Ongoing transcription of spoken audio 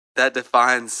that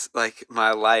defines like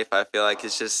my life. I feel like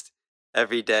it's just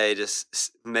every day,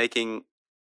 just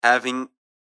having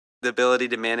the ability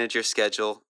to manage your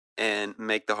schedule and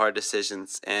make the hard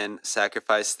decisions and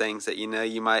sacrifice things that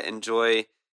you might enjoy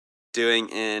doing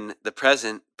in the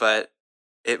present, but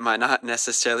it might not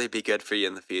necessarily be good for you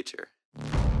in the future.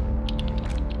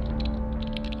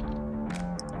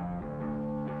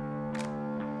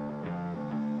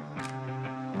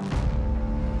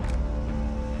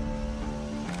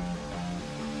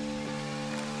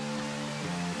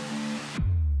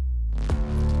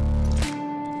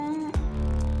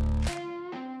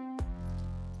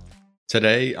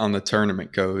 Today on the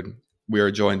Tournament Code, we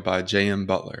are joined by J.M.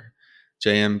 Butler.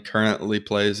 J.M. currently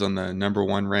plays on the number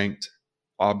 1 ranked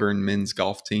Auburn men's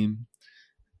golf team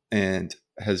and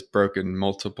has broken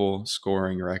multiple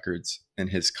scoring records in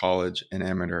his college and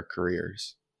amateur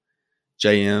careers.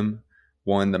 J.M.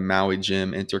 won the Maui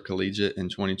Jim Intercollegiate in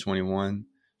 2021,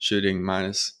 shooting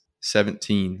minus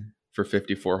 17 for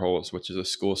 54 holes, which is a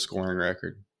school scoring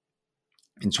record.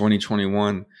 In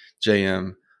 2021,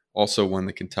 J.M. also won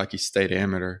the Kentucky State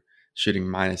Amateur, shooting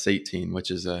minus 18,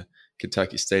 which is a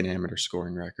Kentucky State Amateur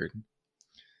scoring record.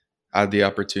 I had the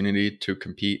opportunity to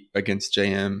compete against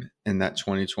J.M. in that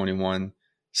 2021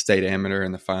 State Amateur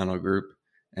in the final group,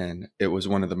 and it was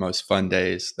one of the most fun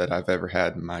days that I've ever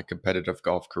had in my competitive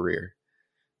golf career.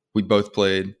 We both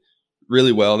played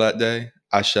really well that day.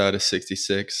 I shot a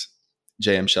 66.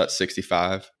 J.M. shot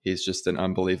 65. He's just an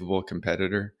unbelievable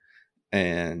competitor,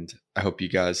 and I hope you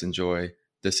guys enjoy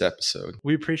this episode.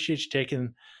 We appreciate you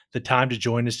taking the time to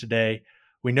join us today.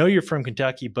 We know you're from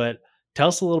Kentucky, but tell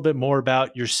us a little bit more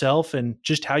about yourself and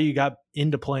just how you got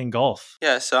into playing golf.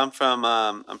 Yeah, so I'm from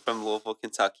Louisville,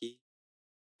 Kentucky,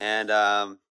 and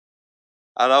I'd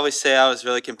always say I was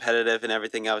really competitive in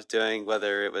everything I was doing,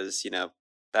 whether it was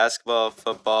basketball,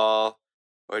 football,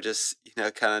 or just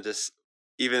kind of just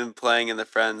even playing in the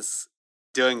friends,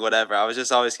 doing whatever. I was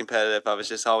just always competitive. I was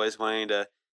just always wanting to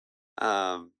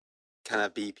kind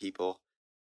of beat people.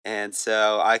 And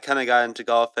so I kind of got into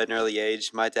golf at an early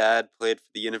age. My dad played for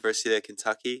the University of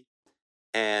Kentucky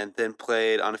and then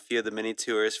played on a few of the mini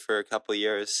tours for a couple of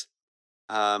years.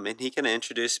 And he kind of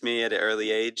introduced me at an early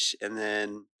age, and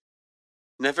then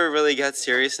never really got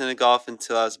serious into golf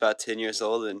until I was about 10 years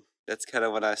old. And that's kind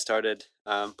of when I started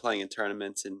playing in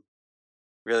tournaments and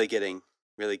really getting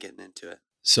into it.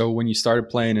 So when you started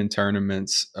playing in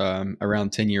tournaments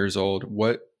around 10 years old,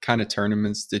 what kind of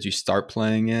tournaments did you start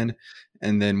playing in?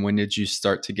 And then when did you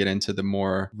start to get into the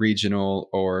more regional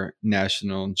or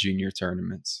national junior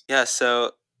tournaments? Yeah,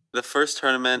 so the first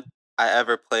tournament I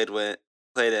ever played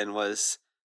in was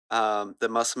the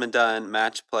Musselman Dunn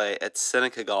match play at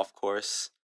Seneca Golf Course.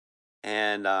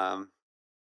 And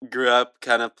grew up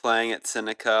kind of playing at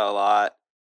Seneca a lot.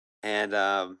 And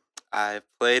I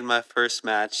played my first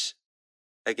match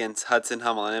against Hudson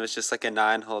Hummel, and it was just like a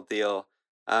 9-hole deal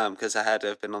because I had to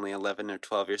have been only 11 or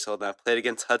 12 years old. And I played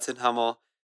against Hudson Hummel,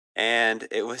 and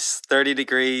it was 30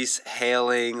 degrees,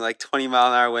 hailing, like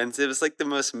 20-mile-an-hour winds. It was like the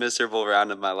most miserable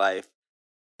round of my life.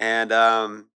 And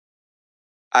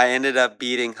I ended up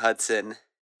beating Hudson.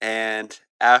 And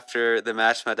after the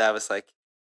match, my dad was like,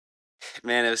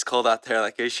 "Man, it was cold out there.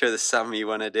 Like, are you sure this is something you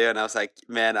want to do?" And I was like,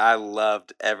 "Man, I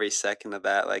loved every second of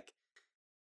that." Like,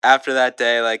 after that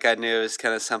day, like, I knew it was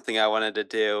kind of something I wanted to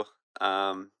do.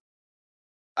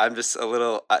 I'm just a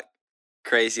little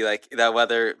crazy. Like, that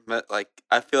weather, like,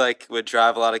 I feel like would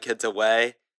drive a lot of kids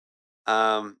away,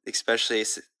 especially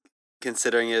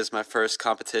considering it was my first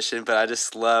competition. But I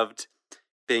just loved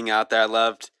being out there. I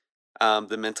loved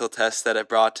the mental test that it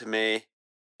brought to me.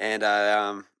 And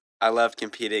I loved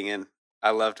competing, and I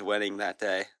loved winning that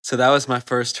day. So that was my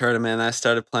first tournament. I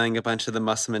started playing a bunch of the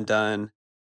Musselman Dunn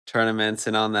tournaments,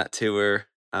 and on that tour,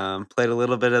 played a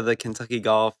little bit of the Kentucky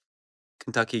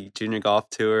Junior Golf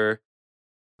Tour.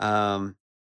 And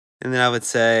then I would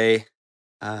say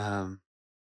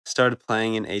started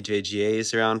playing in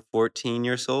AJGAs around 14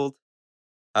 years old,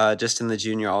 just in the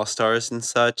Junior All-Stars and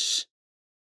such.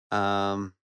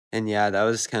 And yeah, that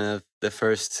was kind of the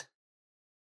first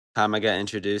time I got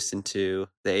introduced into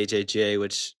the AJGA,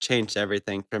 which changed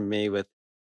everything for me with,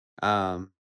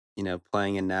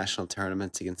 playing in national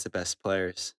tournaments against the best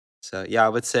players. So yeah, I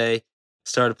would say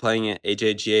started playing at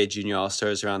AJGA Junior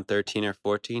All-Stars around 13 or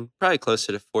 14, probably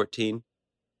closer to 14.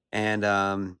 And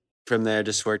from there,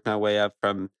 just worked my way up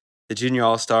from the Junior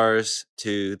All-Stars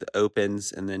to the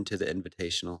Opens and then to the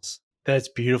Invitationals. That's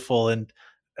beautiful. And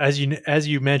as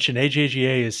you mentioned,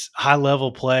 AJGA is high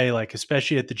level play, like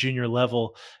especially at the junior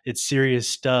level, it's serious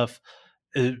stuff.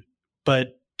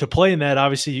 But to play in that,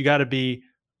 obviously, you got to be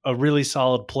a really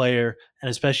solid player, and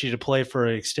especially to play for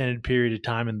an extended period of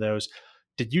time in those.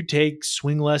 Did you take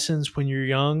swing lessons when you were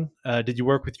young? Did you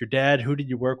work with your dad? Who did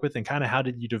you work with, and kind of how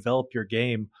did you develop your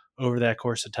game over that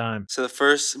course of time? So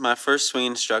my first swing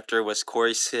instructor was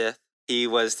Corey Smith. He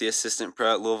was the assistant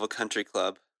pro at Louisville Country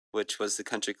Club, which was the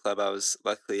country club I was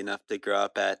lucky enough to grow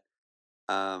up at.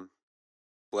 Um,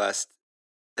 Blessed.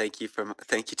 Thank you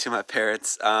to my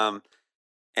parents.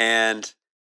 And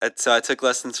so I took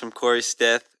lessons from Corey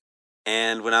Stith.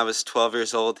 And when I was 12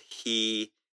 years old,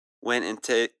 he went and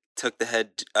took the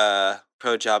head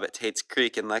pro job at Tate's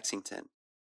Creek in Lexington.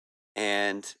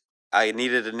 And I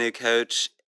needed a new coach.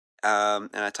 And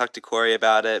I talked to Corey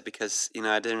about it because,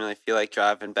 I didn't really feel like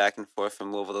driving back and forth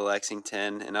from Louisville to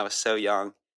Lexington. And I was so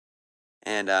young.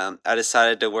 And I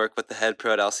decided to work with the head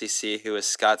pro at LCC, who was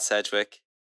Scott Sedgwick.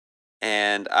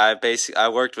 And I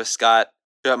worked with Scott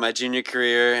throughout my junior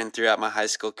career and throughout my high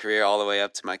school career, all the way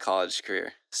up to my college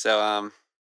career. So,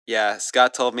 yeah,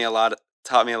 Scott taught me a lot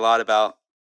about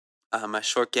my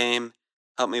short game,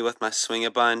 helped me with my swing a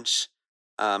bunch,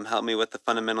 helped me with the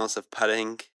fundamentals of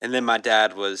putting. And then my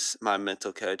dad was my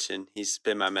mental coach, and he's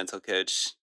been my mental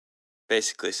coach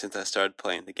basically since I started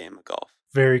playing the game of golf.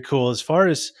 Very cool. As far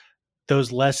as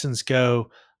those lessons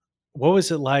go, what was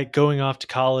it like going off to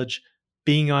college,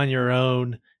 being on your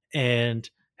own, and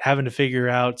having to figure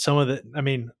out some of the? I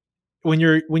mean, when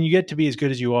you get to be as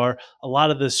good as you are, a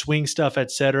lot of the swing stuff,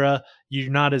 etc.,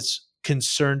 you're not as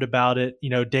concerned about it,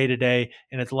 day to day,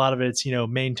 and it's a lot of it's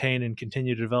maintain and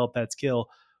continue to develop that skill.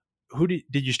 Did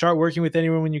you start working with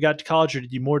anyone when you got to college, or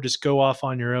did you more just go off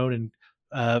on your own and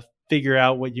uh, figure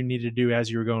out what you needed to do as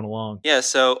you were going along? Yeah,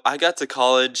 so I got to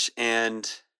college, and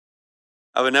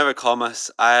I would never call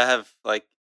myself.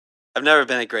 I've never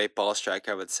been a great ball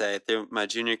striker, I would say, through my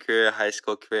junior career, high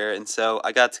school career. And so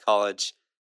I got to college,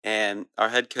 and our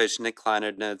head coach, Nick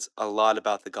Kleinert, knows a lot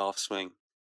about the golf swing,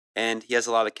 and he has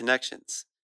a lot of connections.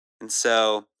 And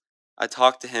so I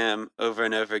talked to him over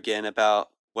and over again about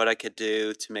what I could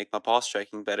do to make my ball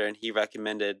striking better, and he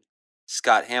recommended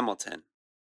Scott Hamilton.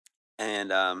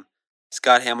 And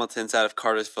Scott Hamilton's out of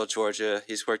Cartersville, Georgia.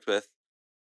 He's worked with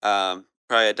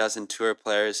probably a dozen tour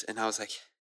players, and I was like,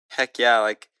 heck yeah,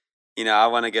 like, I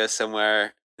want to go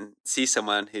somewhere and see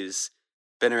someone who's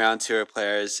been around tour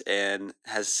players and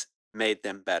has made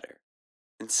them better.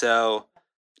 And so,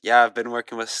 yeah, I've been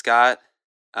working with Scott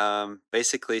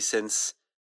basically since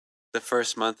the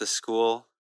first month of school,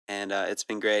 and it's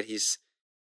been great. He's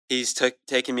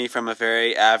taken me from a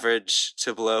very average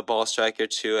to below ball striker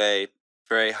to a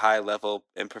very high level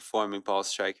and performing ball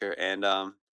striker, and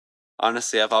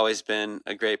honestly, I've always been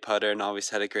a great putter and always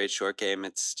had a great short game.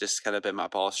 It's just kind of been my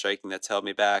ball striking that's held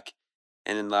me back.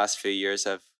 And in the last few years,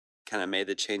 I've kind of made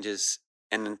the changes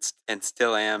and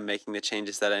still am making the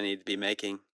changes that I need to be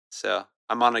making. So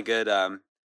I'm on a good, I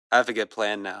have a good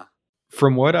plan now.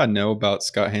 From what I know about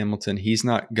Scott Hamilton, he's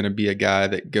not going to be a guy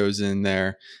that goes in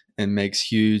there and makes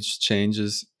huge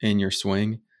changes in your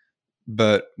swing.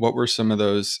 But what were some of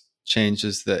those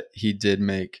changes that he did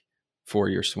make for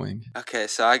your swing? Okay,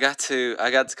 so I got to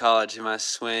college and my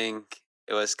swing,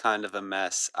 it was kind of a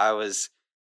mess. I was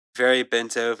very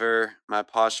bent over. My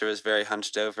posture was very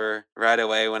hunched over. Right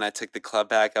away, when I took the club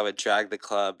back, I would drag the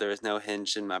club. There was no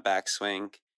hinge in my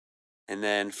backswing. And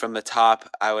then from the top,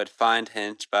 I would find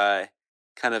hinge by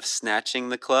kind of snatching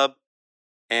the club.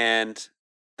 And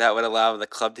that would allow the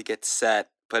club to get set,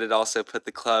 but it also put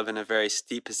the club in a very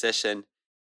steep position.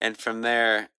 And from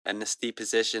there, in the steep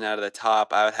position out of the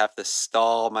top, I would have to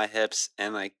stall my hips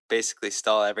and like basically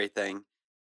stall everything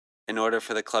in order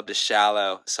for the club to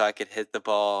shallow so I could hit the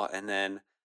ball. And then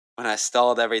when I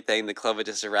stalled everything, the club would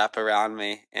just wrap around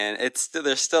me. And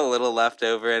there's still a little left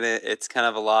over in it. It's kind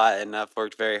of a lot, and I've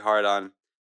worked very hard on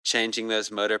changing those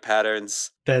motor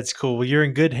patterns. That's cool. Well, you're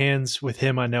in good hands with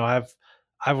him. I know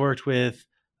I've worked with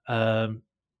um,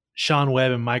 Sean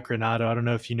Webb and Mike Renato. I don't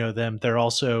know if you know them. They're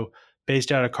also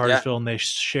based out of Yeah, Cartersville, and they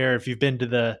share. If you've been to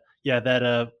that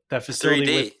the facility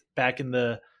with 3D. back in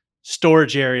the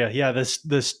storage area,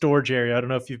 the storage area. I don't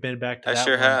know if you've been back to I that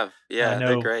sure one. have. I Yeah,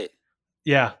 they're know. great.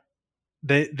 Yeah,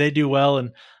 they do well,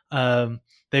 and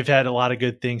they've had a lot of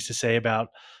good things to say about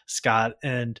Scott.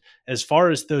 And as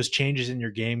far as those changes in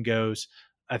your game goes,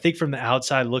 I think from the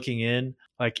outside looking in,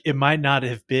 like it might not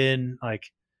have been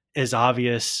like as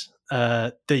obvious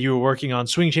that you were working on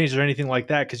swing changes or anything like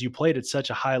that because you played at such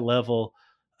a high level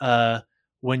uh,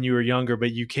 when you were younger.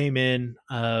 But you came in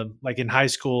like in high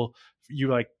school. You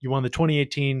won the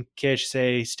 2018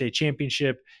 KHSA state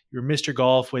championship. You were Mr.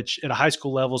 Golf, which at a high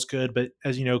school level is good, but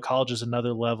as you know, college is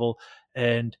another level.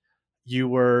 And you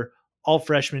were all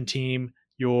freshman team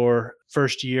your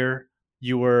first year.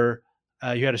 You were,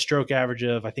 You had a stroke average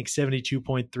of, I think,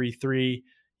 72.33.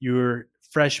 You were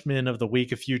freshman of the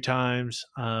week a few times.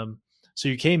 So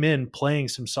you came in playing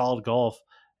some solid golf.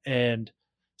 And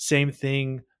same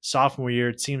thing sophomore year.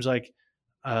 It seems like,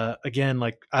 again,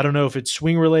 like, I don't know if it's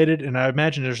swing related, and I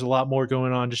imagine there's a lot more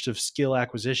going on just of skill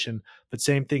acquisition, but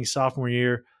same thing sophomore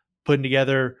year, putting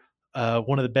together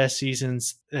one of the best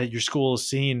seasons that your school has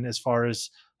seen as far as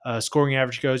scoring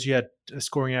average goes. You had a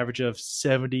scoring average of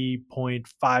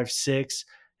 70.56,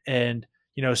 and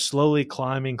slowly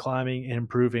climbing and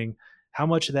improving. How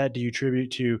much of that do you attribute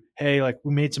to, hey, like,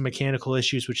 we made some mechanical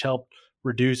issues which helped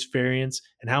reduce variance,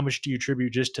 and how much do you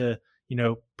attribute just to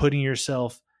putting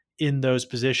yourself in those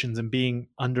positions and being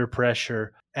under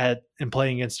pressure and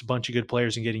playing against a bunch of good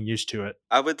players and getting used to it?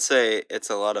 I would say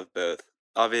it's a lot of both.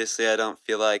 Obviously, I don't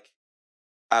feel like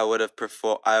I would have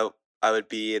I would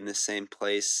be in the same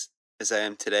place as I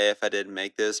am today if I didn't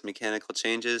make those mechanical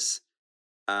changes.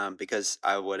 Because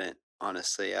I wouldn't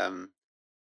honestly.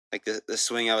 Like the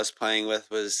swing I was playing with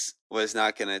was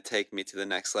not going to take me to the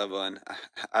next level, and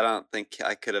I don't think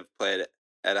I could have played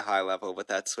at a high level with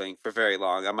that swing for very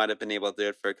long. I might have been able to do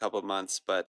it for a couple months,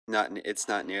 but it's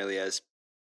not nearly as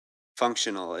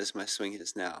functional as my swing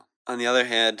is now. On the other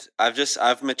hand,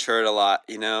 I've matured a lot,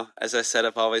 As I said,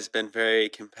 I've always been very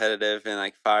competitive and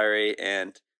like fiery,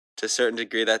 and to a certain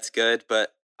degree that's good,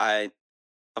 but I've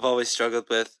always struggled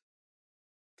with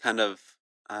kind of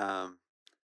um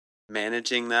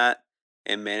managing that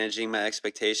and managing my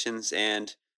expectations.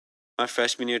 And my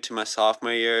freshman year to my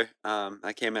sophomore year,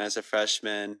 I came in as a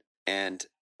freshman, and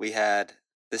we had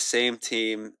the same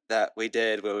team that we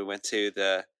did where we went to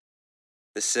the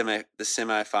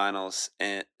semifinals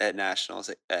at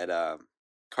nationals at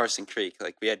Carson Creek.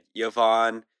 Like we had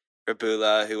Jovan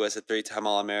Rabula, who was a 3-time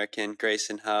All-American,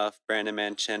 Grayson Huff, Brandon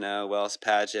Manchino, Wells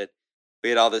Paget.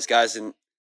 We had all those guys, and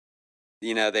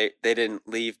they didn't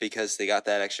leave because they got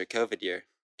that extra COVID year.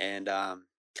 And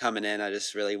coming in, I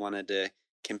just really wanted to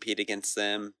compete against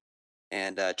them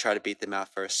and try to beat them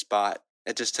out for a spot.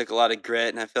 It just took a lot of grit,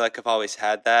 and I feel like I've always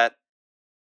had that.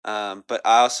 But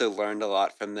I also learned a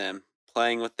lot from them,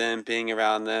 playing with them, being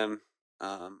around them.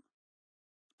 Um,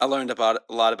 I learned about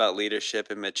a lot about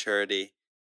leadership and maturity,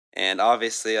 and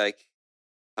obviously, like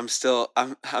I'm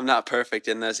not perfect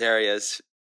in those areas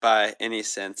by any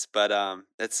sense, but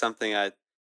it's something I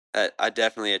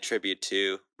definitely attribute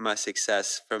to my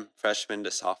success from freshman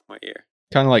to sophomore year.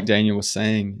 Kind of like Daniel was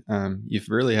saying, you've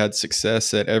really had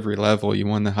success at every level. You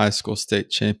won the high school state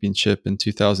championship in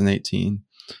 2018.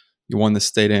 You won the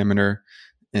state amateur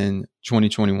in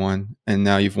 2021, and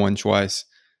now you've won twice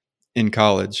in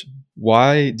college.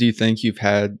 Why do you think you've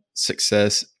had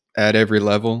success at every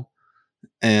level?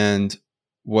 And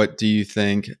what do you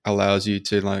think allows you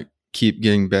to like keep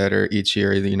getting better each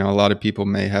year? A lot of people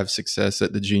may have success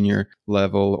at the junior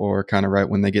level or kind of right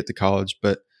when they get to college,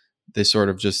 but they sort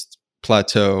of just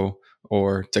plateau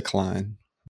or decline.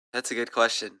 That's a good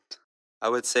question. I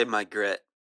would say my grit,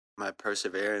 my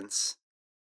perseverance,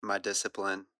 my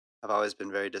discipline. I've always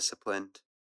been very disciplined,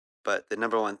 but the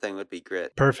number one thing would be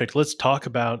grit. Perfect. Let's talk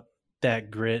about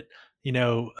that grit.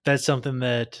 That's something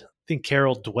that I think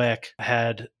Carol Dweck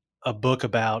had a book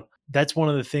about. That's one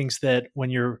of the things that when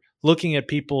you're looking at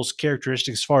people's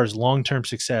characteristics as far as long term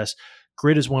success,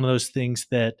 grit is one of those things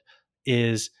that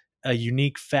is a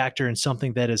unique factor and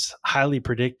something that is highly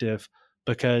predictive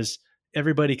because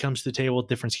everybody comes to the table with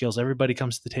different skills. Everybody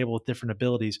comes to the table with different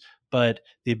abilities, but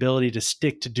the ability to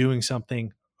stick to doing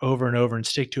something over and over and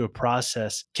stick to a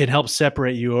process can help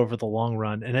separate you over the long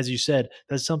run. And as you said,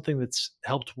 that's something that's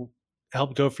helped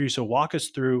go for you. So walk us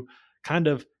through kind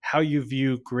of how you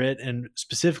view grit and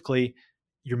specifically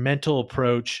your mental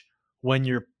approach when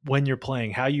you're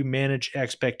playing, how you manage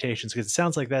expectations, because it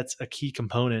sounds like that's a key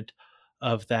component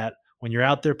of that. When you're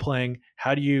out there playing,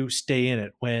 how do you stay in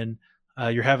it? When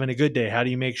you're having a good day, how do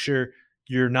you make sure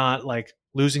you're not like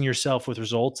losing yourself with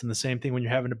results? And the same thing when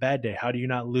you're having a bad day, how do you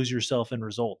not lose yourself in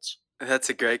results? That's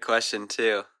a great question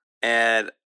too, and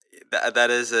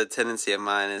that is a tendency of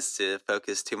mine is to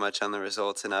focus too much on the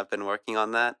results, and I've been working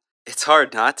on that. It's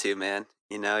hard not to, man.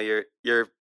 You're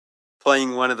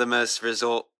playing one of the most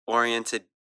result oriented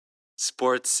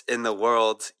sports in the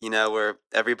world, where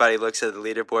everybody looks at the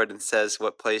leaderboard and says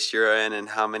what place you're in and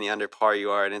how many under par you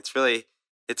are, and it's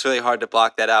really hard to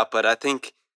block that out. But I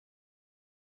think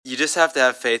you just have to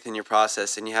have faith in your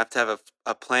process, and you have to have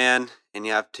a plan, and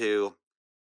you have to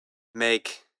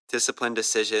make disciplined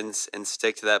decisions and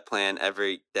stick to that plan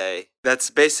every day. That's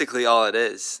basically all it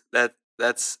is. That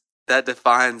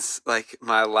defines like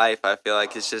my life. I feel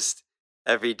like it's just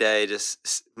every day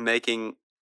just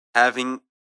having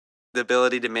the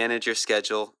ability to manage your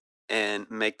schedule and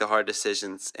make the hard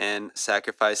decisions and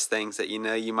sacrifice things that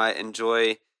you might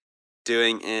enjoy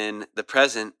doing in the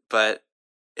present, but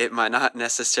it might not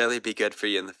necessarily be good for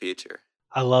you in the future.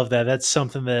 I love that. That's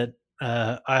something that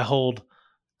I hold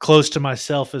close to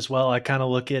myself as well. I kind of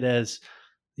look at it as,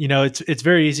 it's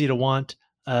very easy to want,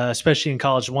 especially in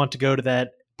college, want to go to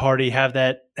that party, have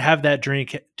that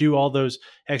drink, do all those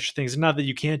extra things. Not that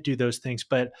you can't do those things,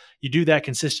 but you do that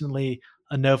consistently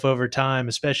enough over time,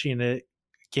 especially in a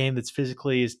game that's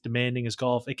physically as demanding as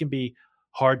golf. It can be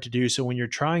hard to do. So when you're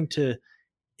trying to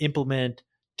implement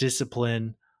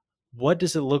discipline, what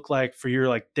does it look like for your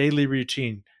like daily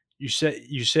routine? You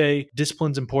say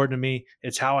discipline's important to me.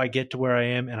 It's how I get to where I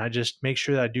am, and I just make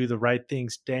sure that I do the right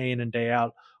things day in and day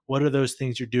out. What are those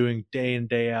things you're doing day in,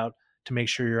 day out to make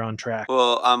sure you're on track?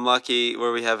 Well, I'm lucky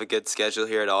where we have a good schedule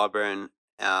here at Auburn.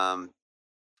 Um,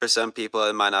 for some people,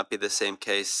 it might not be the same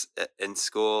case in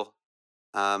school.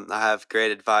 I have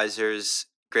great advisors,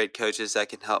 great coaches that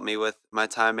can help me with my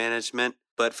time management.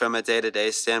 But from a day to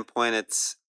day standpoint,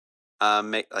 it's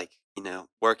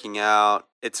working out.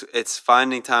 It's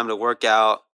finding time to work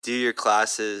out, do your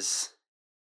classes,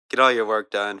 get all your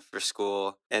work done for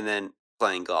school, and then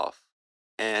playing golf.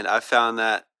 And I found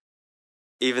that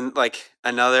even like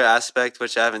another aspect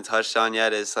which I haven't touched on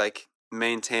yet is like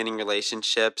maintaining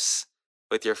relationships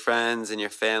with your friends and your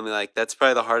family. Like that's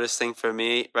probably the hardest thing for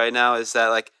me right now is that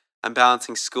like I'm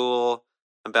balancing school,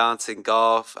 I'm balancing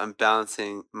golf, I'm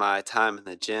balancing my time in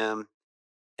the gym,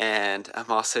 and I'm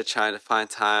also trying to find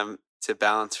time to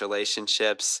balance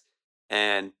relationships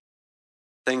and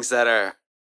things that are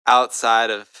outside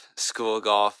of school,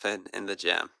 golf, and in the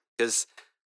gym. Because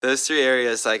those three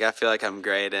areas, like I feel like I'm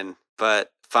great in,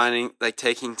 but finding like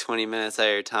taking 20 minutes out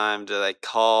of your time to like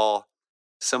call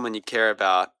someone you care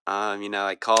about,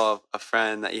 like call a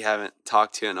friend that you haven't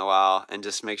talked to in a while and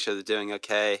just make sure they're doing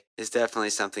okay is definitely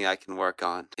something I can work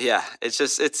on. Yeah, it's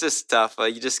just tough.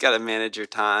 Like you just got to manage your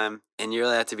time and you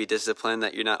really have to be disciplined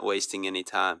that you're not wasting any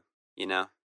time, you know?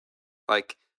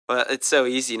 Like, but it's so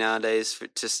easy nowadays for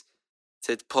just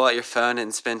to pull out your phone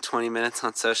and spend 20 minutes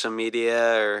on social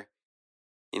media or,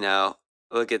 you know,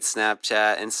 look at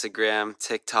Snapchat, Instagram,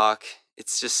 TikTok.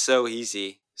 It's just so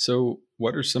easy. So,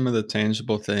 what are some of the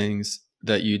tangible things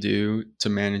that you do to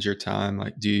manage your time?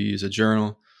 Like, do you use a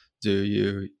journal? Do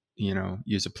you,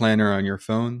 use a planner on your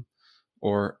phone?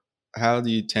 Or how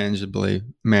do you tangibly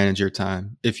manage your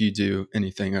time if you do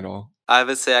anything at all? I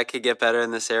would say I could get better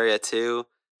in this area too.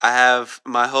 I have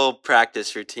my whole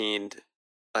practice routine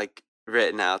like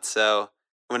written out. So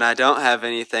when I don't have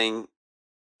anything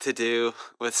to do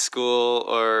with school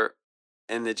or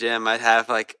in the gym, I'd have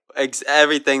like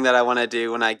everything that I want to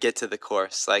do when I get to the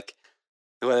course. Like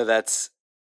whether that's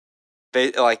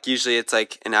like usually it's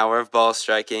like an hour of ball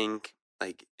striking,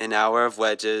 like an hour of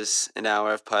wedges, an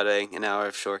hour of putting, an hour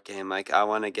of short game. Like I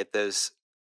want to get those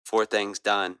four things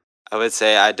done. I would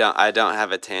say I don't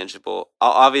have a tangible.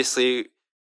 Obviously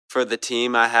for the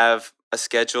team I have a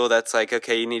schedule that's like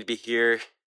okay, you need to be here,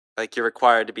 like you're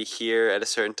required to be here at a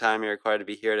certain time, you're required to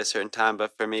be here at a certain time,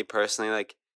 but for me personally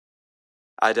like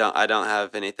I don't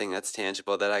have anything that's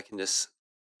tangible that I can just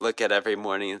look at every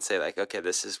morning and say like, okay,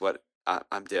 this is what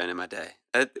I'm doing in my day.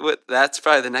 That's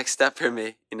probably the next step for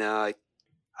me. Like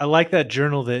I like that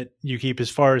journal that you keep as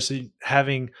far as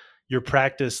having your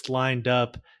practice lined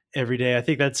up every day. I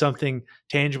think that's something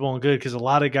tangible and good because a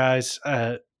lot of guys,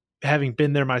 having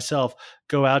been there myself,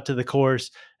 go out to the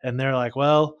course and they're like,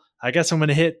 well, I guess I'm going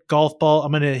to hit golf ball.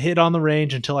 I'm going to hit on the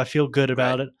range until I feel good right,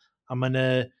 about it. I'm going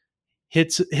to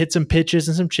hit some pitches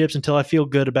and some chips until I feel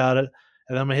good about it,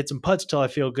 and then I'm gonna hit some putts till I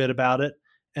feel good about it.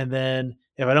 And then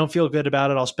if I don't feel good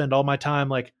about it, I'll spend all my time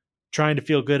like trying to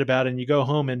feel good about it. And you go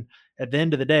home, and at the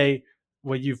end of the day,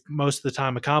 what you've most of the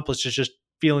time accomplished is just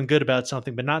feeling good about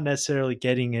something, but not necessarily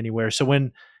getting anywhere. So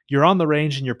when you're on the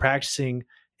range and you're practicing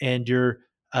and you're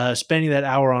spending that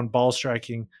hour on ball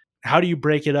striking, how do you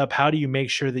break it up? How do you make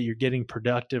sure that you're getting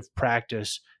productive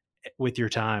practice with your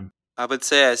time? I would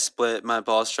say I split my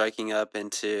ball striking up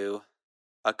into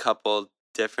a couple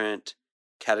different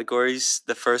categories.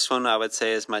 The first one I would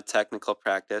say is my technical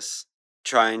practice.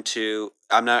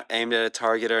 I'm not aimed at a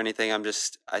target or anything.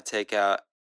 I take out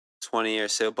 20 or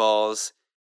so balls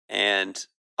and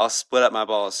I'll split up my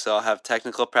balls. So I'll have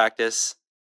technical practice,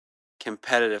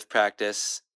 competitive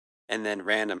practice, and then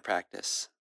random practice.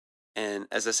 And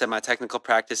as I said, my technical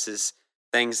practice is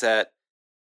things that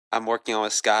I'm working on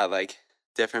with Scott, like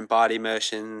different body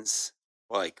motions,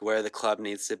 like where the club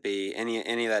needs to be, any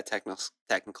of that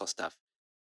technical stuff.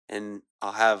 And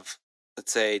I'll have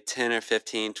let's say 10 or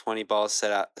 15, 20 balls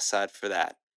set out aside for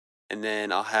that. And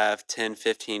then I'll have 10,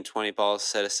 15, 20 balls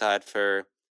set aside for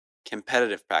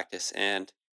competitive practice,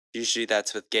 and usually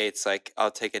that's with gates. Like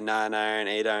I'll take a 9 iron,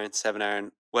 8 iron, 7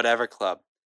 iron, whatever club.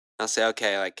 I'll say,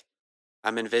 okay, like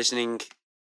I'm envisioning,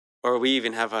 or we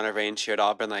even have on a range here at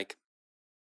Auburn, like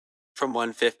from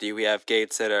 150, we have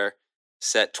gates that are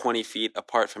set 20 feet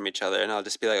apart from each other, and I'll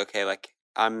just be like, okay, like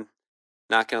I'm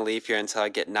not gonna leave here until I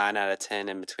get 9 out of 10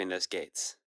 in between those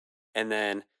gates. And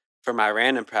then for my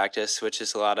random practice, which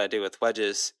is a lot I do with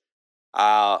wedges,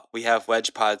 we have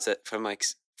wedge pods that from like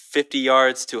 50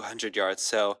 yards to 100 yards.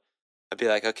 So I'd be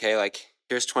like, okay, like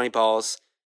here's 20 balls.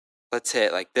 Let's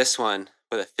hit like this one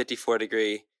with a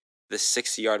 54-degree, the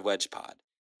 60-yard wedge pod.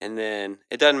 And then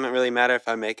it doesn't really matter if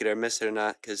I make it or miss it or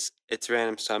not because it's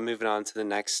random. So I'm moving on to the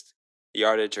next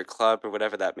yardage or club or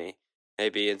whatever that may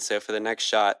be. And so for the next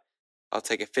shot, I'll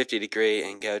take a 50-degree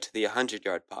and go to the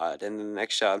 100-yard pod. And then the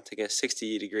next shot, I'm taking a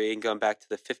 60-degree and going back to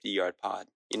the 50-yard pod.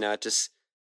 Just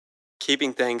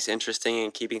keeping things interesting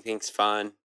and keeping things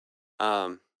fun,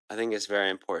 I think is very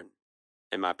important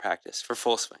in my practice for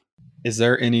full swing. Is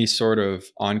there any sort of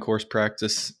on-course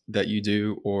practice that you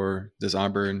do, or does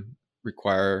Auburn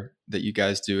require that you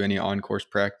guys do any on-course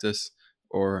practice,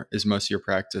 or is most of your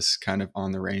practice kind of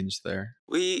on the range there?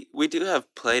 We do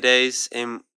have play days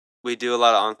and we do a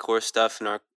lot of on-course stuff,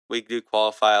 and we do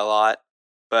qualify a lot.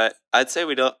 But I'd say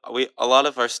we don't. We a lot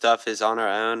of our stuff is on our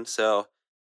own. So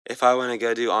if I want to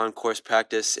go do on-course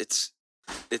practice, it's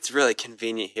really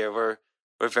convenient here. We're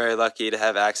very lucky to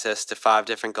have access to 5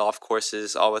 different golf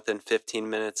courses, all within 15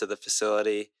 minutes of the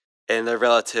facility, and they're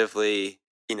relatively,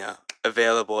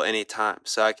 available anytime.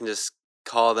 So I can just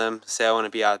call them, say I want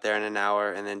to be out there in an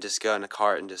hour, and then just go in a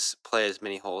cart and just play as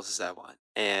many holes as I want.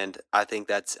 And I think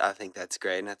that's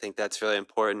great, and I think that's really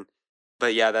important.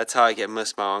 But yeah, that's how I get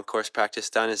most of my on-course practice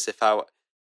done. Is if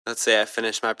let's say I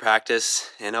finish my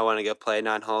practice and I want to go play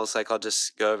 9 holes, like I'll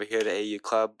just go over here to AU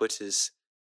Club, which is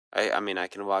I mean, I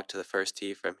can walk to the first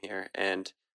tee from here,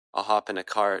 and I'll hop in a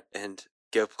cart and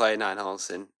go play 9 holes,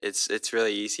 and it's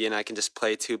really easy, and I can just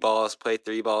play 2 balls, play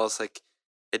 3 balls, like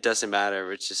it doesn't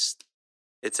matter.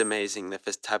 It's amazing the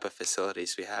type of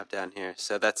facilities we have down here.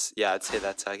 So I'd say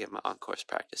that's how I get my on course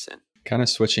practice in. Kind of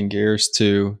switching gears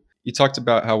to, you talked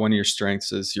about how one of your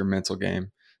strengths is your mental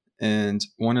game. And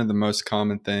one of the most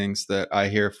common things that I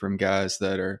hear from guys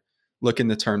that are looking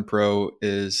to turn pro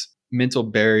is mental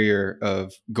barrier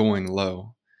of going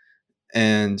low.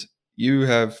 And you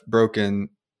have broken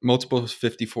multiple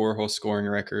 54-hole scoring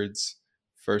records.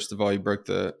 First of all, you broke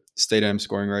the state M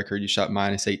scoring record. You shot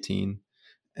minus 18,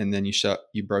 and then you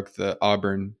broke the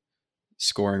Auburn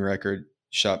scoring record,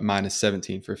 shot minus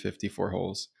 17 for 54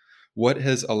 holes. What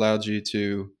has allowed you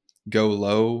to go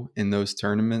low in those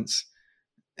tournaments?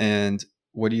 And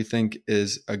what do you think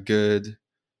is a good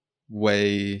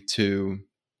way to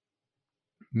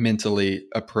mentally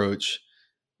approach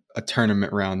a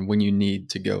tournament round when you need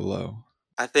to go low?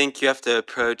 I think you have to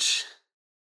approach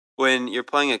when you're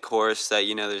playing a course that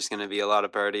there's going to be a lot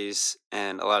of birdies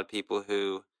and a lot of people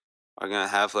who are going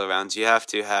to have low rounds. You have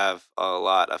to have a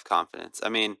lot of confidence. I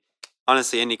mean,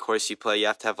 honestly, any course you play, you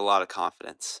have to have a lot of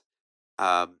confidence.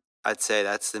 I'd say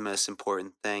that's the most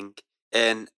important thing.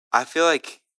 And I feel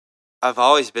like I've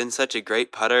always been such a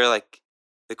great putter. Like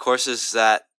the courses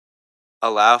that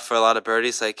allow for a lot of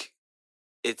birdies, like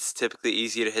it's typically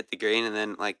easy to hit the green, and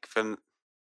then like from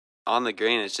on the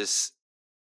green, it's just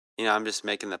I'm just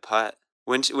making the putt.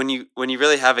 When you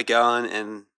really have it going,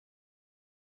 and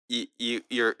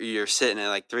you're sitting at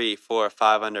like 3, 4,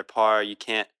 5 under par, you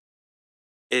can't.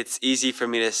 It's easy for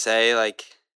me to say like,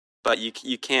 but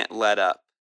you can't let up.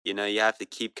 You have to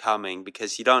keep coming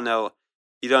because you don't know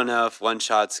if one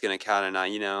shot's gonna count or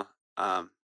not.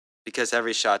 Because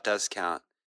every shot does count,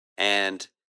 and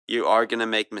you are gonna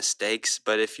make mistakes.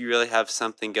 But if you really have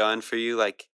something going for you,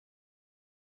 like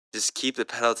just keep the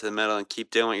pedal to the metal and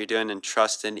keep doing what you're doing and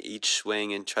trust in each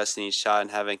swing and trust in each shot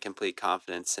and having complete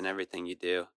confidence in everything you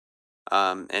do.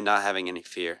 And not having any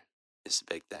fear is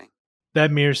a big thing. That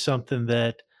mirrors something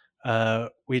that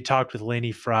we talked with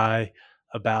Lainey Fry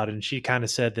about, and she kind of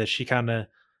said that she kind of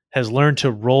has learned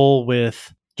to roll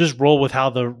with how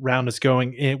the round is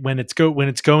going. When it's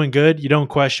going good, you don't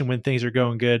question when things are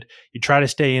going good. You try to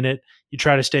stay in it. You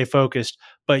try to stay focused,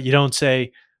 but you don't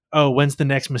say, "Oh, when's the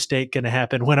next mistake going to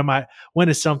happen? When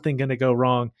is something going to go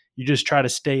wrong?" You just try to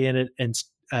stay in it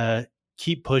and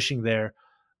keep pushing there.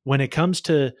 When it comes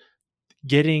to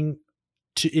getting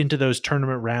into those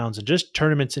tournament rounds and just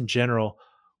tournaments in general,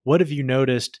 what have you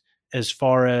noticed as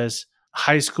far as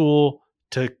high school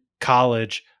to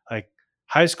college? Like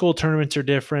high school tournaments are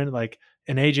different. Like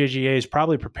an AJGAs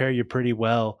probably prepare you pretty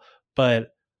well,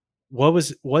 but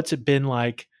what's it been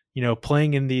like,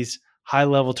 playing in these high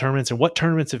level tournaments, and what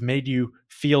tournaments have made you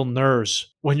feel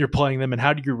nerves when you're playing them, and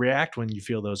how do you react when you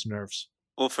feel those nerves?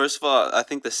 Well, first of all, I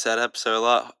think the setups are a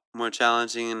lot more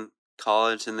challenging in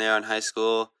college than they are in high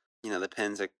school. The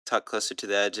pins are tucked closer to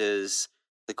the edges.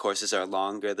 The courses are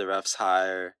longer. The rough's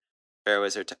higher.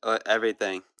 Fairways are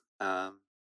everything. Um,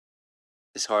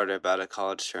 is harder about a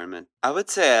college tournament. I would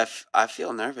say I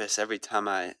feel nervous every time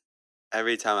I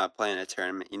play in a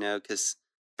tournament. Because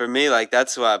for me, like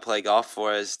that's what I play golf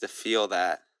for is to feel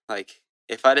that. Like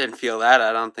if I didn't feel that,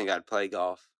 I don't think I'd play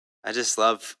golf. I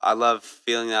love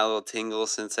feeling that little tingle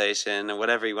sensation or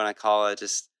whatever you want to call it,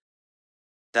 just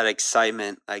that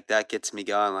excitement, like that gets me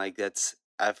going. Like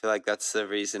I feel like that's the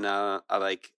reason I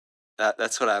like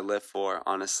that's what I live for,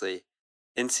 honestly.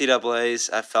 NCAA's,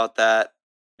 I felt that.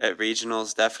 At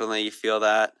regionals, definitely you feel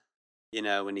that.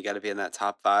 When you got to be in that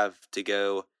top 5 to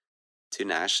go to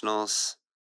nationals.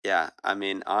 Yeah, I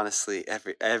mean, honestly,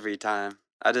 every time.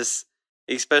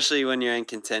 Especially when you're in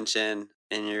contention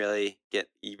and you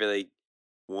really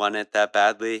want it that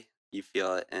badly, you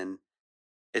feel it, and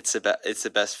it's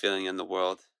the best feeling in the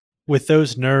world. With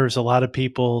those nerves, a lot of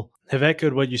people have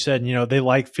echoed what you said. They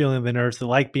like feeling the nerves, they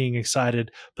like being excited,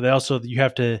 but they also you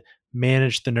have to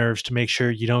manage the nerves to make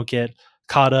sure you don't get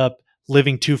caught up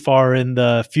living too far in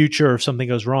the future, or if something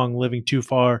goes wrong, living too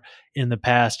far in the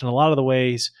past. And a lot of the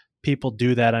ways people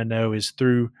do that, I know, is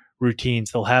through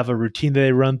routines. They'll have a routine that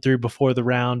they run through before the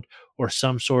round, or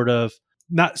some sort of,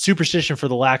 not superstition for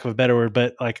the lack of a better word,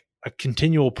 but like a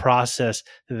continual process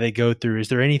that they go through. Is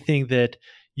there anything that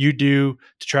you do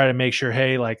to try to make sure,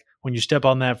 hey, like when you step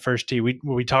on that first tee,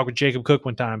 we talked with Jacob Cook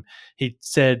one time. He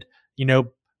said,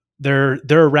 there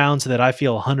are rounds that I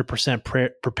feel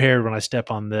 100% prepared when I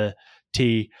step on the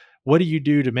tee. What do you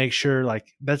do to make sure, like,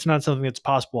 that's not something that's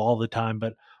possible all the time,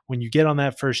 but when you get on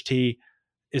that first tee,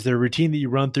 is there a routine that you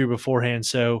run through beforehand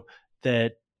so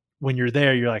that when you're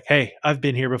there, you're like, hey, I've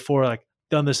been here before, like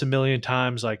done this a million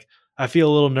times, like I feel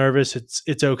a little nervous.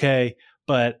 It's okay,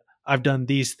 but I've done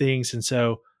these things, and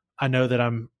so I know that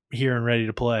I'm here and ready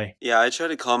to play. Yeah, I try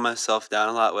to calm myself down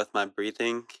a lot with my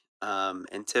breathing.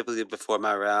 And typically before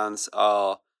my rounds,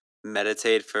 I'll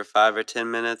meditate for 5 or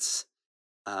 10 minutes.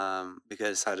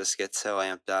 Because I just get so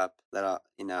amped up that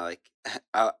like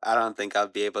I don't think I'll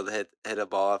be able to hit a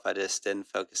ball if I just didn't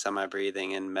focus on my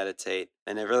breathing and meditate.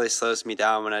 And it really slows me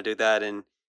down when I do that and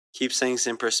keeps things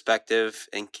in perspective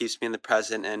and keeps me in the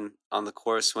present and on the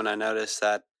course when I notice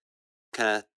that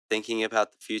kind of thinking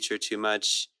about the future too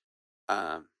much.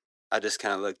 Um, I just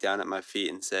kind of look down at my feet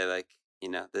and say like,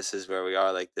 this is where we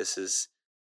are. Like this is,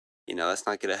 let's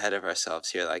not get ahead of ourselves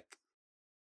here. Like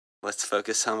let's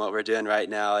focus on what we're doing right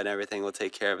now and everything will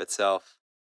take care of itself.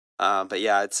 But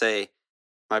yeah, I'd say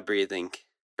my breathing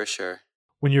for sure.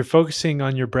 When you're focusing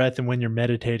on your breath and when you're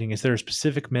meditating, is there a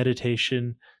specific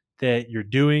meditation that you're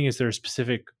doing? Is there a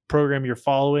specific program you're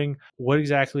following? What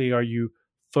exactly are you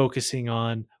focusing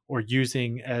on or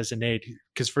using as an aid?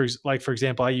 Because for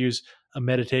example, I use a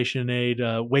meditation aid,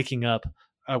 waking up.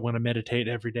 I want to meditate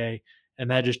every day,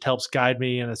 and that just helps guide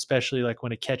me. And especially like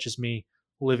when it catches me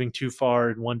living too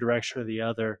far in one direction or the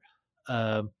other,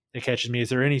 it catches me. Is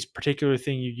there any particular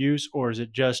thing you use, or is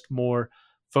it just more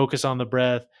focus on the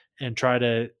breath and try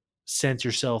to sense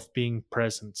yourself being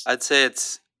present? I'd say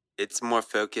it's more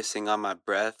focusing on my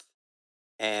breath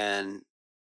and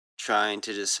trying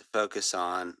to just focus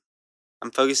on.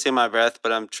 I'm focusing on my breath,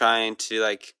 but I'm trying to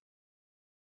like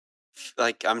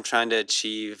I'm trying to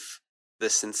achieve the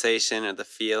sensation or the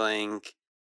feeling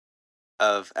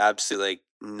of absolute like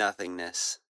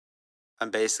nothingness. I'm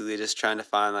basically just trying to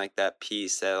find like that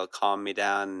peace that'll calm me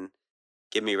down and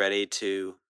get me ready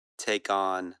to take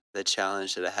on the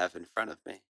challenge that I have in front of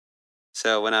me.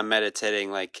 So when I'm meditating,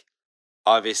 like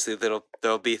obviously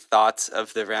there'll be thoughts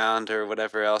of the round or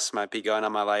whatever else might be going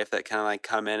on in my life that kind of like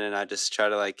come in, and I just try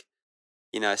to like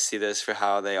I see those for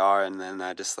how they are, and then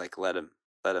I just like let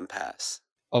them pass.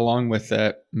 Along with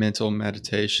that mental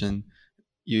meditation,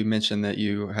 you mentioned that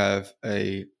you have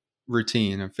a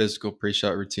routine, a physical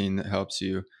pre-shot routine that helps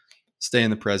you stay in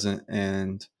the present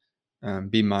and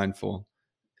be mindful.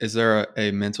 Is there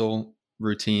a mental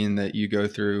routine that you go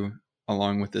through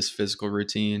along with this physical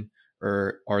routine,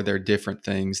 or are there different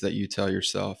things that you tell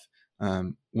yourself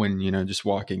when just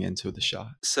walking into the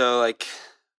shot? So like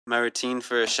my routine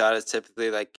for a shot is typically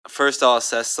like first I'll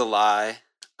assess the lie,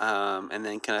 and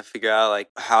then kind of figure out like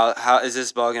how is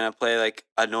this ball gonna play like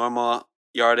a normal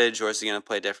yardage or is it gonna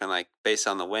play different like based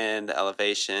on the wind, the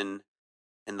elevation,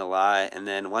 and the lie. And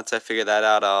then once I figure that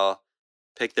out, I'll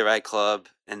pick the right club,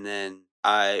 and then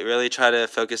I really try to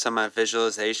focus on my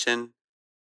visualization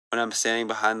when I'm standing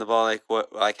behind the ball,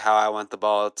 like how I want the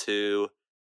ball to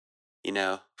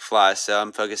fly. So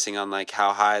I'm focusing on like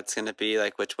how high it's going to be,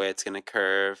 like which way it's going to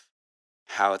curve,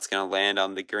 how it's going to land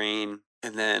on the green.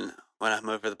 And then when I'm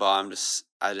over the ball,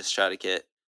 I just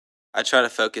I try to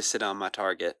focus it on my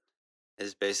target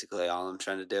is basically all I'm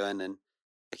trying to do. And then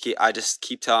I just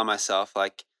keep telling myself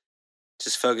like,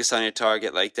 just focus on your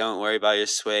target. Like, don't worry about your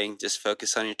swing. Just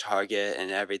focus on your target, and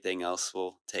everything else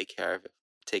will take care of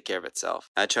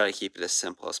itself. I try to keep it as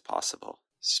simple as possible.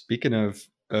 Speaking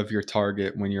of your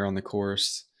target when you're on the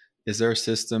course, is there a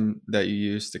system that you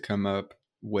use to come up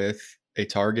with a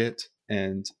target?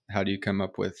 And how do you come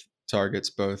up with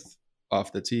targets both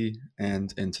off the tee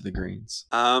and into the greens?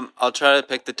 I'll try to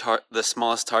pick the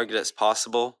smallest target as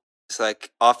possible. It's like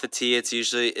off the tee. It's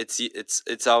usually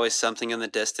it's always something in the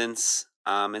distance.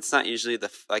 It's not usually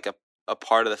like a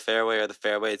part of the fairway or the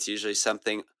fairway. It's usually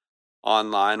something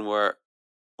online where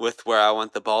I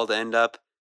want the ball to end up.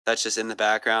 That's just in the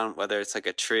background, whether it's like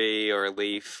a tree or a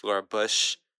leaf or a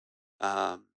bush.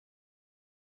 Um,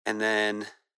 and then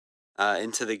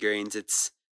into the greens,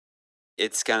 it's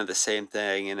kind of the same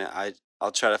thing, and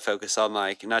I'll try to focus on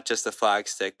like not just the flag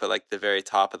stick, but like the very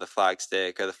top of the flag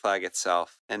stick or the flag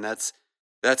itself, and that's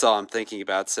all I'm thinking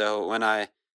about. So when I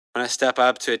step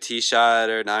up to a tee shot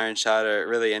or an iron shot or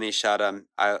really any shot,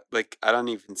 I don't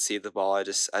even see the ball. I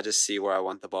just see where I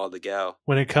want the ball to go.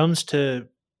 When it comes to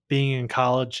being in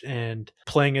college and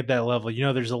playing at that level,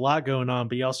 there's a lot going on,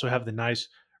 but you also have the nice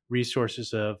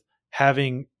resources of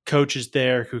having coaches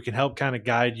there who can help kind of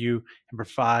guide you and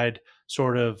provide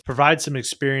some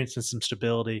experience and some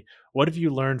stability. What have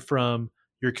you learned from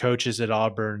your coaches at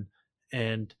Auburn,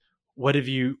 and what do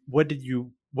you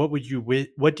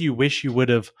wish you would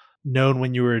have known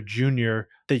when you were a junior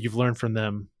that you've learned from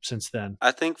them since then?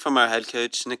 I think from our head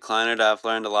coach Nick Kleinert, I've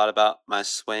learned a lot about my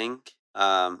swing,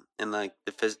 and like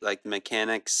like the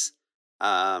mechanics.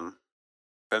 Um,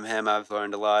 from him, I've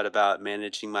learned a lot about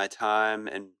managing my time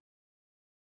and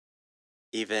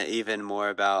even more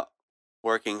about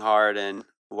working hard and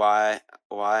why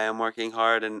I'm working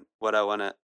hard and what I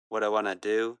wanna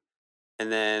do.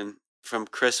 And then from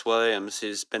Chris Williams,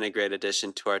 who's been a great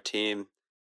addition to our team,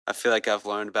 I feel like I've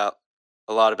learned about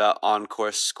a lot about on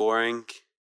course scoring,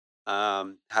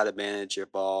 how to manage your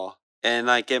ball. And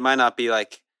like it might not be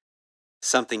like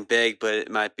something big, but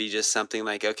it might be just something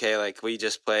like, okay, like we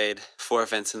just played 4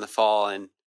 events in the fall and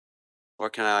we're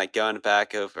kind of like going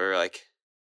back over like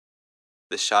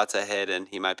the shots I hit, and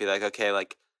he might be like, okay,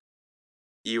 like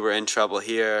you were in trouble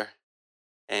here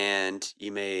and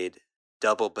you made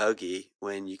double bogey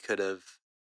when you could have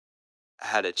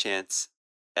had a chance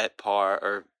at par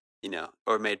or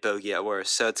made bogey at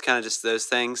worst. So it's kind of just those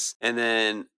things. And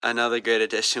then another great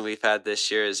addition we've had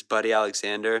this year is Buddy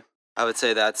Alexander. I would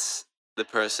say that's the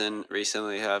person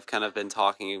recently who I've kind of been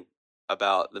talking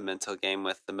about the mental game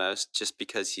with the most, just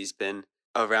because he's been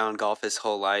around golf his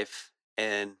whole life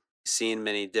and seen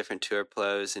many different tour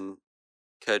pros and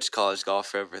coached college golf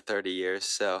for over 30 years.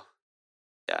 So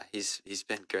yeah, he's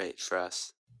been great for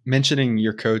us. Mentioning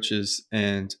your coaches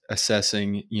and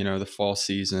assessing, the fall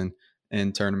season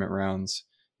and tournament rounds.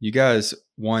 You guys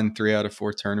won 3 out of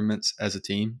 4 tournaments as a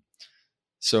team.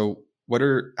 So,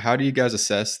 how do you guys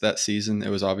assess that season? It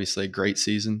was obviously a great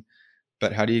season,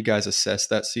 but how do you guys assess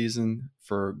that season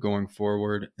for going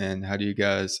forward, and how do you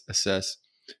guys assess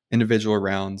individual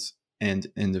rounds and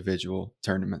individual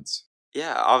tournaments?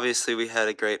 Yeah, obviously we had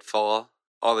a great fall.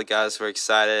 All the guys were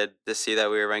excited to see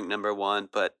that we were ranked number one,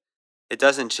 but it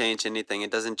doesn't change anything. It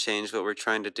doesn't change what we're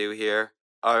trying to do here.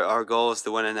 Our goal is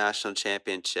to win a national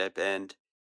championship, and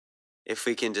if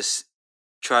we can just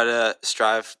try to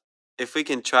strive, if we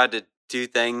can try to do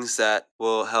things that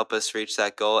will help us reach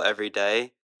that goal every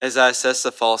day. As I assess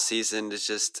the fall season, it's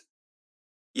just,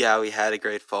 yeah, we had a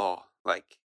great fall.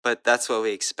 Like, but that's what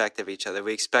we expect of each other.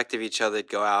 We expect of each other to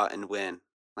go out and win.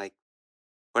 Like,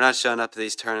 we're not showing up to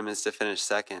these tournaments to finish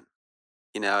second,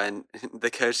 and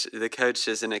the coach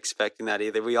isn't expecting that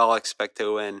either. We all expect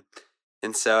to win.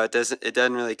 And so it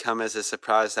doesn't really come as a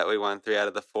surprise that we won 3 out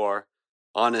of the 4.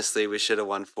 Honestly, we should have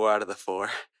won 4 out of the 4.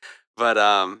 But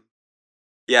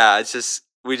yeah, it's just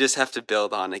we just have to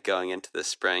build on it going into the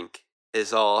spring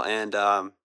is all. And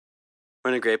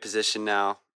we're in a great position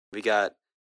now. We got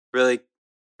really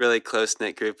really close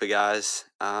knit group of guys.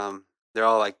 They're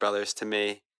all like brothers to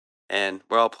me, and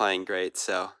we're all playing great.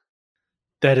 So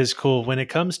That is cool. When it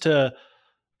comes to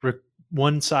re-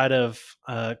 one side of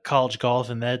college golf,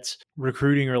 and that's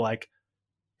recruiting or like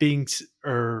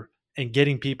or and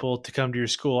getting people to come to your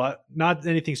school. Not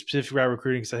anything specific about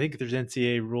recruiting, because I think there's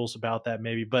NCAA rules about that,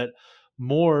 maybe, but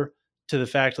more to the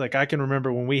fact, like I can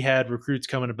remember when we had recruits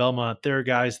coming to Belmont, there are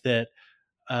guys that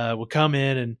would come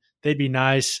in and they'd be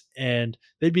nice and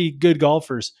they'd be good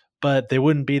golfers, but they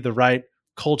wouldn't be the right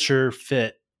culture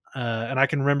fit. And I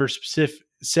can remember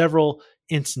several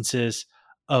instances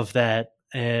of that.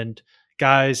 And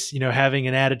guys, having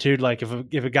an attitude like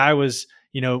if a guy was,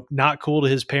 not cool to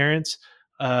his parents,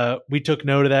 we took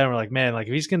note of that and we're like, man, like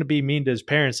if he's going to be mean to his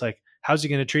parents, like how's he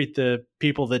going to treat the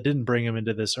people that didn't bring him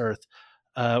into this earth?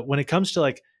 When it comes to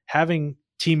like having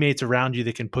teammates around you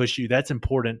that can push you, that's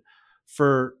important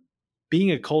for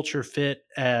being a culture fit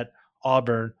at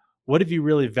Auburn. What have you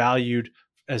really valued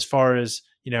as far as,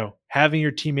 having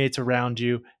your teammates around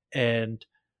you and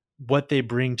what they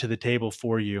bring to the table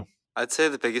for you? I'd say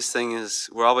the biggest thing is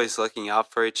we're always looking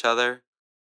out for each other.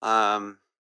 Um,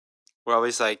 we're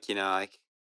always like, like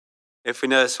if we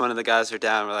notice one of the guys are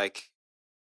down, we're like,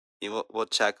 we'll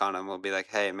check on him. We'll be like,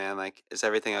 hey man, like, is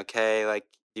everything okay? Like,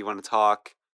 do you want to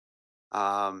talk?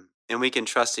 And we can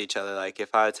trust each other. Like,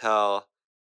 if I tell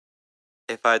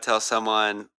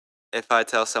someone, if I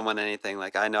tell someone anything,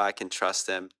 like I know I can trust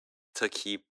them to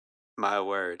keep my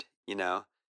word.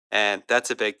 And that's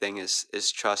a big thing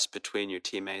is trust between your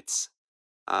teammates.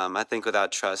 I think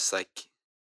without trust, like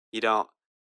you don't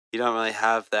you don't really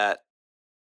have that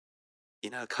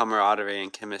camaraderie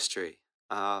and chemistry.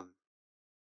 Um,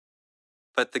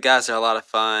 but the guys are a lot of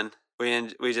fun. We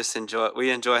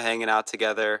enjoy hanging out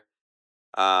together.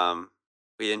 Um,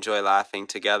 we enjoy laughing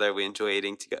together. We enjoy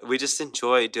eating together. We just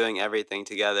enjoy doing everything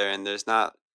together. And there's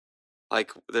not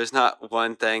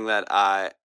one thing that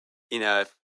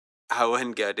if I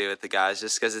wouldn't go do with the guys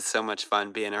just because it's so much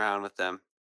fun being around with them.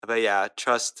 But yeah,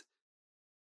 trust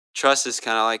is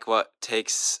kind of like what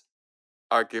takes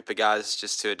our group of guys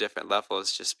just to a different level.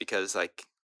 Is just because like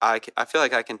I feel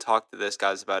like I can talk to those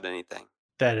guys about anything.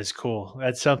 That is cool.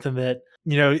 That's something that,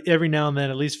 every now and then,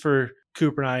 at least for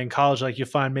Cooper and I in college, like you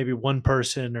find maybe one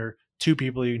person or two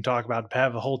people you can talk about. To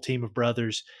have a whole team of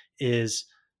brothers is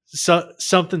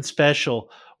something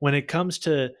special. When it comes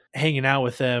to hanging out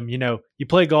with them, you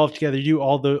play golf together, you do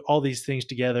all these things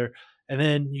together, and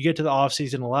then you get to the off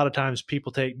season. A lot of times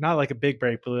people take not like a big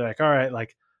break, but they're like, all right,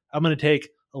 like I'm going to take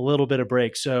a little bit of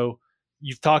break. So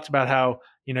you've talked about how,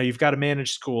 you've got to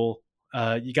manage school,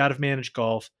 you got to manage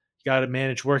golf, you got to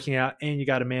manage working out, and you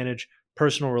got to manage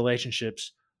personal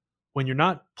relationships. When you're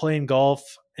not playing golf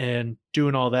and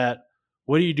doing all that,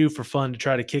 what do you do for fun to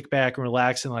try to kick back and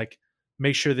relax and like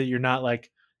make sure that you're not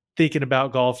like thinking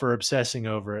about golf or obsessing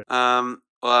over it? Well,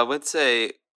 I would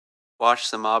say watch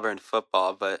some Auburn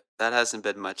football, but that hasn't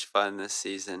been much fun this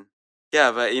season.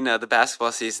 Yeah, but the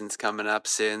basketball season's coming up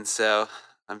soon, so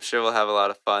I'm sure we'll have a lot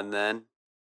of fun then.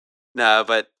 No,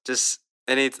 but just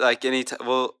any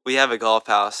well, we have a golf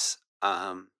house.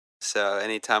 So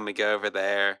anytime we go over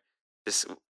there, just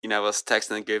we'll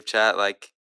text in the group chat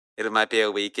like it might be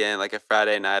a weekend, like a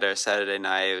Friday night or a Saturday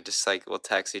night. Just like we'll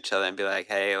text each other and be like,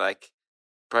 hey, like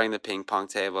bring the ping pong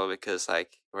table because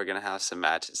like we're gonna have some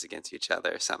matches against each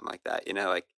other or something like that.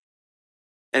 Like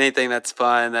anything that's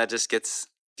fun that just gets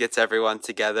everyone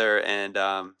together and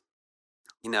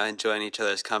enjoying each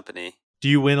other's company. Do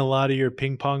you win a lot of your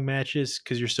ping pong matches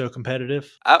because you're so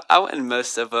competitive? I win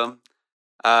most of them.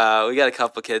 We got a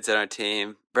couple kids on our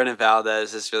team. Brennan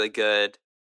Valdez is really good,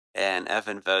 and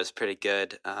Evan Vo is pretty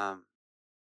good.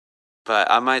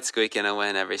 But I might squeak in a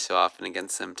win every so often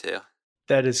against them too.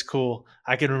 That is cool.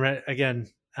 I can remember again.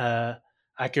 I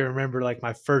can remember like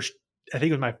my first. I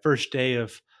think it was my first day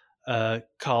of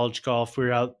college golf. We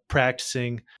were out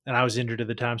practicing, and I was injured at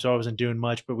the time, so I wasn't doing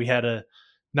much. But we had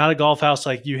not a golf house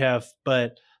like you have,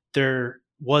 but there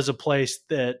was a place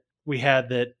that we had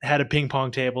that had a ping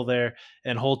pong table there,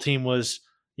 and whole team was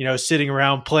sitting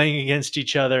around playing against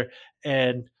each other.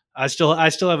 And I still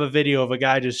have a video of a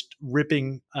guy just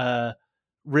ripping a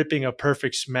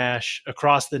perfect smash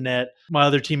across the net. My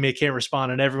other teammate can't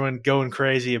respond, and everyone going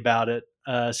crazy about it.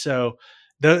 So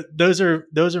those are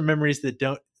memories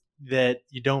that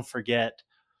you don't forget.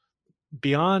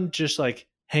 Beyond just like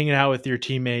hanging out with your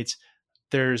teammates,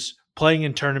 there's playing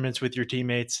in tournaments with your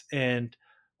teammates, and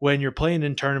when you're playing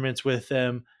in tournaments with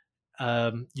them,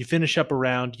 you finish up a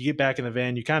round, you get back in the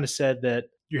van. You kind of said that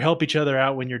you help each other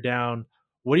out when you're down.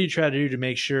 What do you try to do to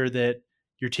make sure that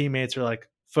your teammates are like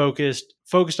focused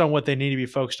on what they need to be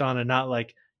focused on and not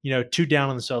like, too down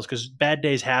on themselves? Because bad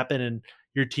days happen and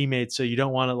your teammates, so you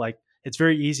don't want to like, it's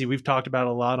very easy. We've talked about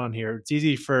it a lot on here. It's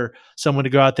easy for someone to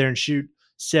go out there and shoot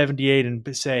 78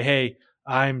 and say, hey,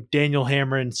 I'm Daniel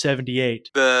Hammer 78.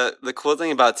 The cool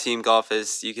thing about team golf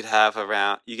is you could have a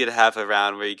round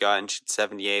where you go out and shoot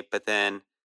 78, but then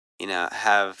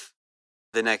have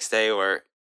the next day where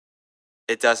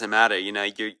it doesn't matter.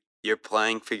 You're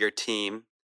playing for your team.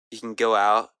 You can go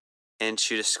out and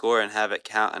shoot a score and have it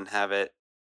count and have it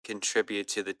contribute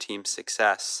to the team's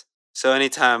success. So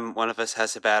anytime one of us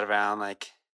has a bad round,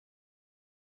 like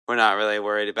we're not really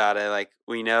worried about it. Like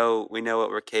we know what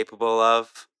we're capable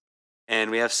of,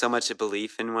 and we have so much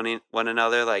belief in one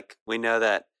another. Like we know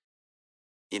that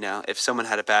if someone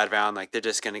had a bad round, like they're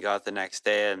just gonna go out the next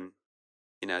day and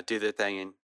do their thing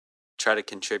and try to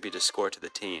contribute a score to the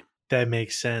team. That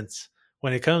makes sense.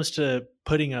 When it comes to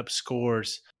putting up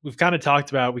scores, we've kind of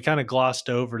talked about, we kind of glossed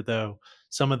over though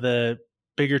some of the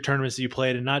bigger tournaments that you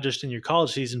played, and not just in your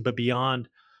college season, but beyond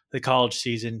the college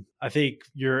season. I think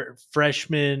your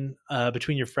freshman,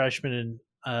 between your freshman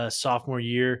and sophomore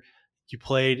year, you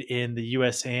played in the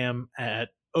USAM at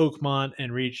Oakmont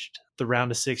and reached the round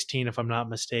of 16, if I'm not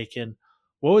mistaken.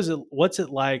 What was it? What's it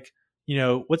like?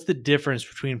 What's the difference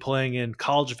between playing in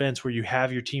college events where you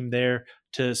have your team there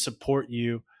to support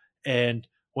you, and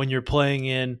when you're playing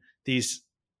in these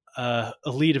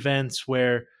elite events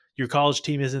where your college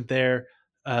team isn't there,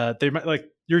 they might, like,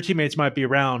 your teammates might be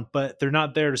around but they're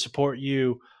not there to support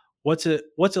you. What's it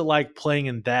like playing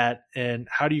in that, and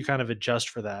how do you kind of adjust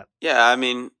for that? Yeah, I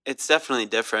mean it's definitely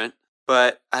different,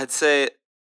 but I'd say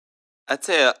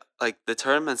like the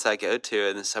tournaments I go to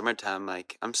in the summertime,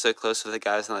 like I'm so close with the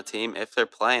guys on the team. If they're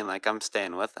playing, like I'm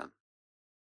staying with them.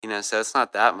 So it's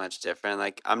not that much different.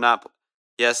 Like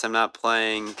yes, I'm not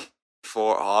playing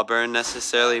for Auburn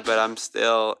necessarily, but I'm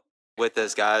still with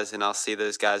those guys, and I'll see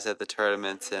those guys at the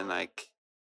tournaments and like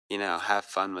have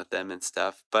fun with them and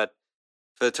stuff. But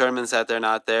for the tournaments that they're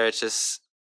not there, it's just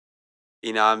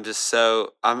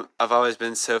I've always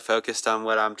been so focused on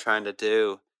what I'm trying to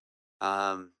do,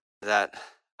 that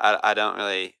I don't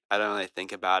really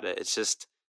think about it. It's just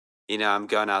I'm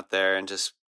going out there and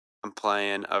just I'm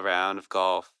playing a round of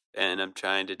golf and I'm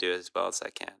trying to do as well as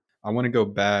I can. I want to go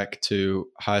back to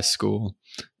high school.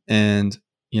 And,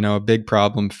 a big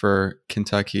problem for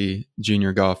Kentucky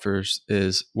junior golfers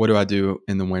is, what do I do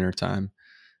in the wintertime?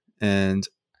 And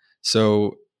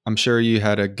so I'm sure you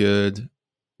had a good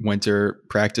winter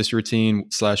practice routine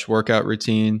 / workout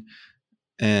routine.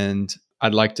 And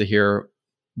I'd like to hear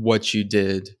what you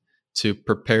did to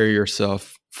prepare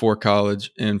yourself for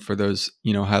college and for those,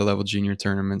 high level junior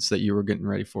tournaments that you were getting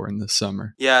ready for in the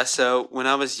summer. Yeah, so when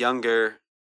I was younger,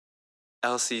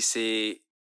 LCC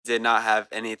did not have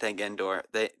anything indoor.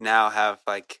 They now have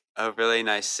like a really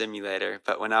nice simulator.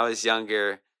 But when I was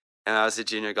younger and I was a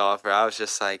junior golfer, I was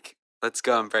just like, let's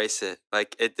go embrace it.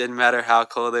 Like it didn't matter how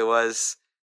cold it was,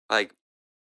 like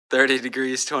 30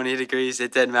 degrees, 20 degrees,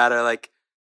 it didn't matter. Like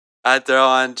I'd throw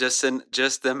on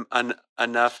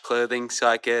enough clothing so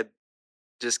I could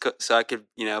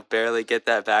barely get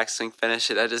that backswing finish.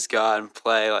 I just go out and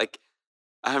play. Like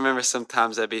I remember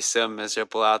sometimes I'd be so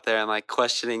miserable out there and like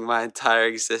questioning my entire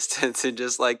existence and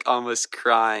just like almost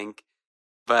crying.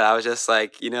 But I was just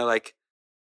like, like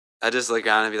I just look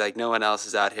around and be like, no one else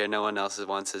is out here. No one else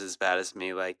wants it as bad as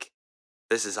me. Like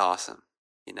this is awesome.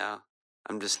 You know,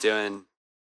 I'm just doing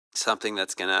something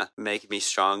that's gonna make me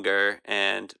stronger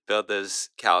and build those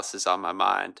calluses on my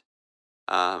mind.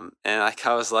 And like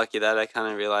I was lucky that I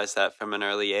kind of realized that from an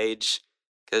early age,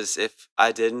 because if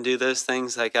I didn't do those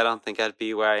things, like I don't think I'd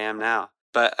be where I am now.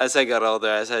 But as I got older,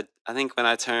 I think when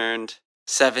I turned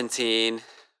 17,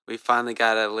 we finally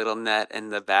got a little net in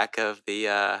the back of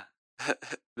the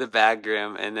the bag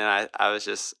room, and then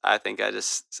I think I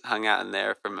just hung out in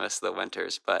there for most of the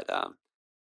winters. But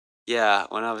yeah,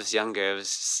 when I was younger, it was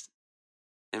just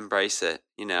embrace it.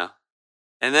 And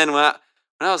then when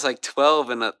I was like 12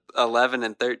 and 11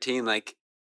 and 13, like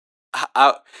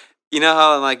I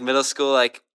how in like middle school,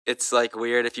 like it's like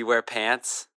weird if you wear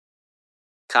pants,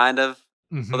 kind of.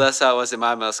 Well, Hmm. that's how it was in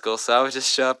my middle school. So I would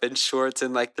just show up in shorts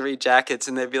and like 3 jackets,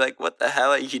 and they'd be like, "What the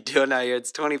hell are you doing out here?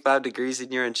 It's 25 degrees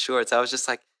and you're in shorts." I was just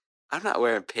like, "I'm not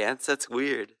wearing pants. That's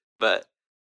weird." But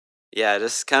yeah,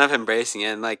 just kind of embracing it,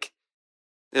 and like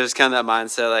it was kind of that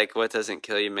mindset, like what doesn't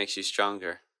kill you makes you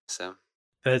stronger. So.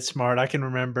 That's smart. I can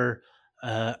remember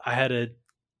I had a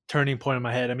turning point in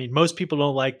my head. I mean, most people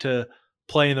don't like to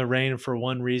play in the rain for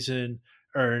one reason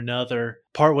or another.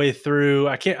 Partway through,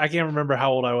 I can't remember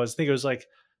how old I was. I think it was like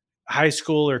high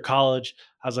school or college.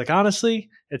 I was like, honestly,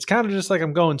 it's kind of just like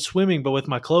I'm going swimming, but with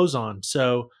my clothes on.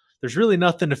 So there's really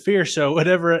nothing to fear. So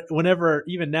whenever,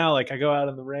 even now, like I go out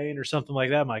in the rain or something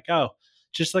like that, I'm like, oh,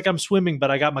 just like I'm swimming, but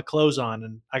I got my clothes on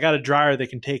and I got a dryer that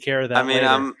can take care of I that mean,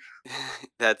 later.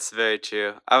 that's very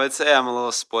true. I would say I'm a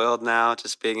little spoiled now,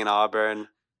 just being in Auburn.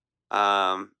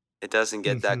 It doesn't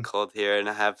get that Hmm. cold here, and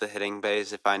I have the hitting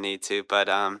bays if I need to. But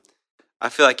I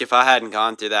feel like if I hadn't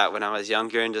gone through that when I was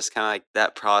younger and just kind of like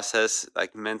that process,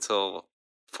 like mental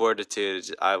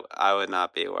fortitude, I would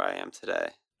not be where I am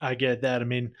today. I get that. I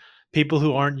mean, people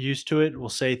who aren't used to it will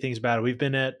say things about it. We've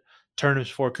been at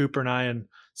tournaments before, Cooper and I, and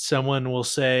someone will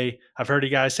say, I've heard a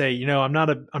guy say, I'm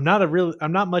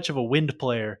not much of a wind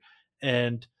player.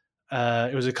 And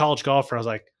it was a college golfer. I was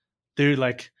like, dude,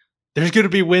 like, there's going to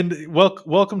be wind.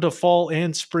 Welcome to fall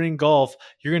and spring golf.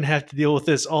 You're going to have to deal with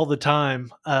this all the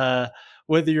time.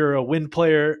 Whether you're a wind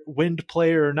player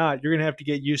or not, you're going to have to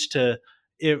get used to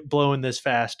it blowing this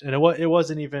fast. And it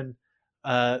wasn't even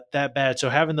that bad. So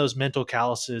having those mental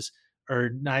calluses are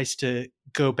nice to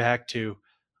go back to.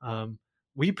 Um,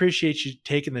 we appreciate you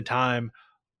taking the time.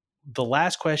 The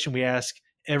last question we ask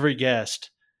every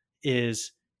guest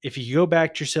is, if you go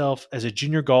back to yourself as a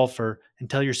junior golfer and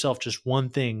tell yourself just one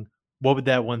thing, what would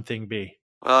that one thing be?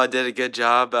 Well, I did a good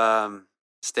job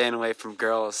staying away from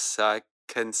girls, so I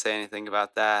couldn't say anything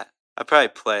about that. I'd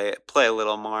probably play a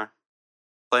little more.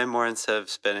 Play more instead of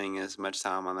spending as much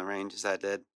time on the range as I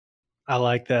did. I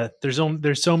like that.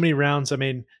 There's so many rounds. I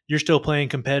mean, you're still playing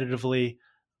competitively,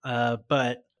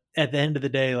 but at the end of the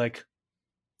day, like,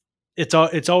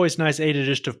 it's always nice to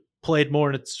just have played more,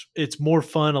 and it's more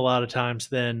fun a lot of times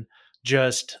than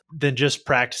just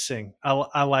practicing.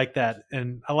 I like that,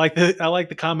 and I like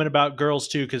the comment about girls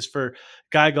too, because for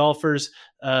guy golfers,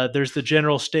 there's the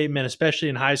general statement, especially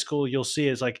in high school, you'll see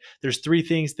is like there's three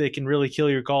things that can really kill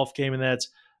your golf game, and that's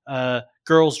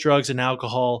girls, drugs, and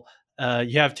alcohol.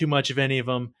 You have too much of any of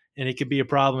them, and it could be a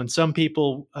problem. And some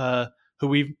people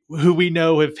who we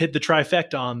know have hit the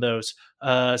trifecta on those.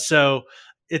 So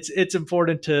it's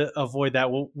important to avoid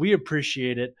that. Well, we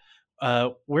appreciate it.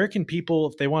 Where can people,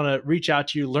 if they want to reach out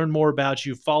to you, learn more about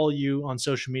you, follow you on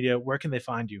social media, where can they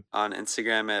find you? On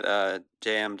Instagram at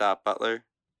jm.butler.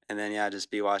 And then, yeah, just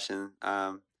be watching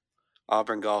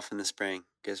Auburn golf in the spring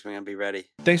because we're going to be ready.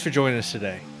 Thanks for joining us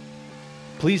today.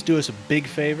 Please do us a big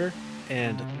favor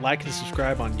and like and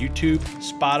subscribe on YouTube,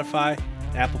 Spotify,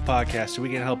 Apple Podcasts so we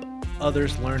can help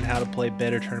others learn how to play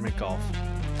better tournament golf.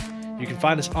 You can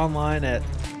find us online at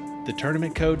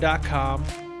thetournamentcode.com,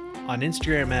 on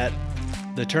Instagram at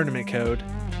thetournamentcode,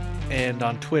 and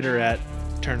on Twitter at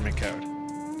tournamentcode.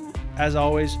 As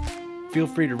always, feel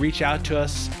free to reach out to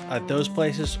us at those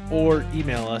places or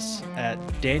email us at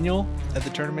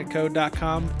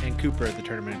daniel@thetournamentcode.com and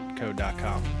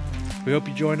cooper@thetournamentcode.com. We hope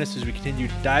you join us as we continue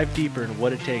to dive deeper into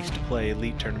what it takes to play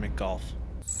elite tournament golf.